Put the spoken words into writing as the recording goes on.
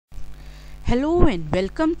Hello and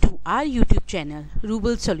welcome to our YouTube channel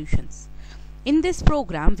Rubal Solutions. In this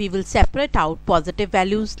program we will separate out positive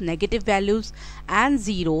values, negative values and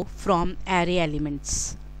zero from array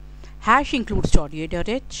elements. Hash includes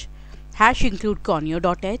 .h, hash include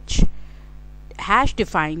conio.h, hash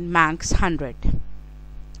define max 100.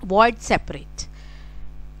 Void separate.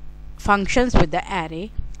 Functions with the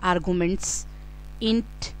array, arguments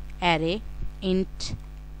int array, int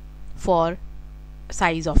for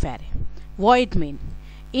size of array. Void main,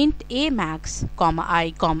 int a max,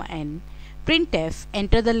 I, n, printf,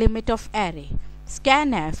 enter the limit of array,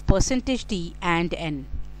 scanf, %d and n,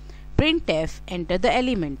 printf, enter the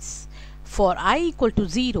elements, for I equal to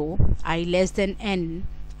 0, I less than n,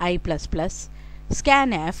 I plus plus,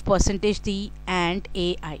 scanf, %d and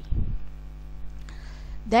ai.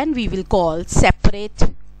 Then we will call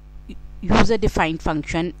separate user defined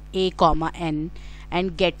function a, n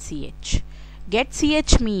and getch.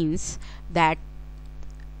 Getch means that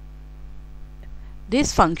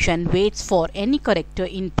this function waits for any character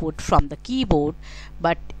input from the keyboard,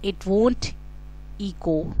 but it won't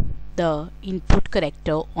echo the input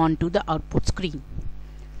character onto the output screen.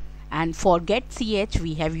 And for getch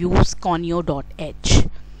we have used conio.h.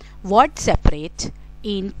 Void separate,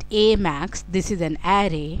 int a max, this is an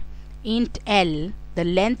array, int l, the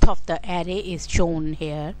length of the array is shown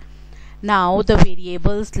here. Now the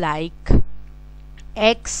variables like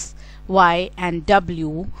x, y and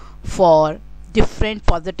w for different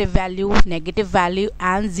positive value, negative value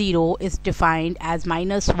and 0 is defined as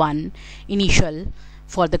 -1 initial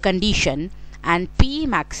for the condition, and p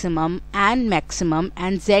maximum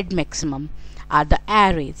and z maximum are the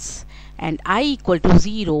arrays, and I equal to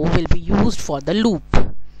 0 will be used for the loop.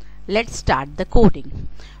 Let's start the coding.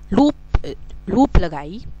 Loop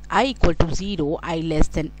लगाई I equal to 0, I less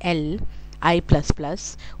than l, I plus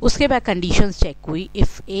plus, उसके बाद conditions check हुई.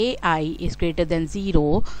 If A I is greater than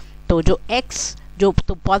 0 तो जो x जो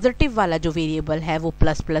तो positive वाला जो वेरिएबल है वो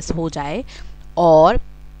प्लस प्लस हो जाए, और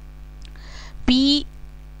पी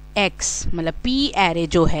एक्स मतलब पी एरे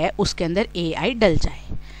जो है उसके अंदर ए आई डल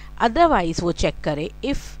जाए. अदरवाइज वो चेक करे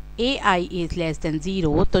if A I is less than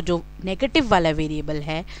 0 तो जो नेगेटिव वाला वेरिएबल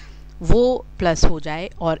है वो प्लस हो जाए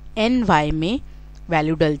और एन वाई में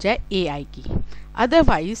वैल्यू डल जाए ए आई की.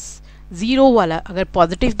 अदरवाइज 0 वाला अगर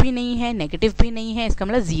पॉजिटिव भी नहीं है नेगेटिव भी नहीं है, इसका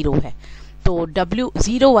मतलब 0 है, तो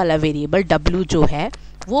ज़ीरो वाला वेरिएबल w जो है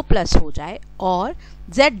वो प्लस हो जाए और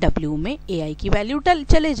zw में ai की वैल्यू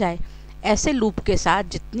चले जाए. ऐसे लूप के साथ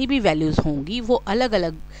जितनी भी वैल्यूज़ होंगी वो अलग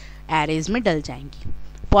अलग एरेज में डल जाएंगी.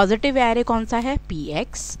 पॉजिटिव एरे कौन सा है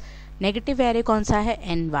px, नेगेटिव एरे कौन सा है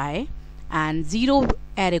ny एंड ज़ीरो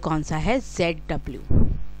एरे कौन सा है zw.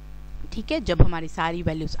 ठीक है, जब हमारी सारी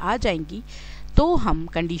वैल्यूज़ आ जाएंगी तो हम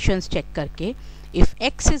कंडीशंस चेक करके if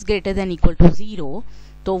x is greater than equal to 0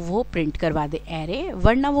 तो वो प्रिंट करवा दे एरे,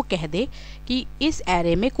 वरना वो कह दे कि इस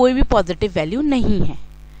एरे में कोई भी पॉजिटिव वैल्यू नहीं है.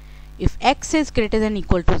 If x is greater than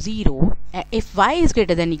equal to 0, if y is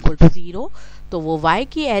greater than equal to 0 तो वो y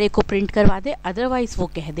की एरे को प्रिंट करवा दे. अदरवाइज वो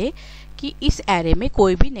कह दे कि इस एरे में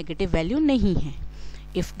कोई भी नेगेटिव वैल्यू नहीं है.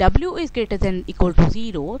 If w is greater than equal to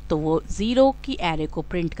 0 तो वो 0 की एरे को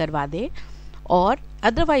प्रिंट करवा दे, और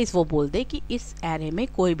अदरवाइज वो बोल दे कि इस एरे में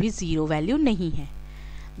कोई भी 0 वैल्यू नहीं है.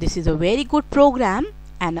 This is a very good programme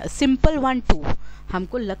and a simple one two.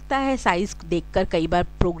 हमको लगता है साइज देखकर कई बार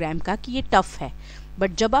प्रोग्राम का कि ये टफ है,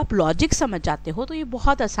 बट जब आप लॉजिक समझ जाते हो तो ये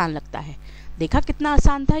बहुत आसान लगता है. देखा कितना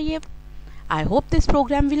आसान था ये. I hope this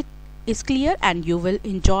programme will is clear and you will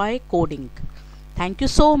enjoy coding. Thank you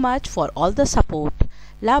so much for all the support.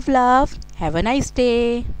 Love. Have a nice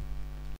day.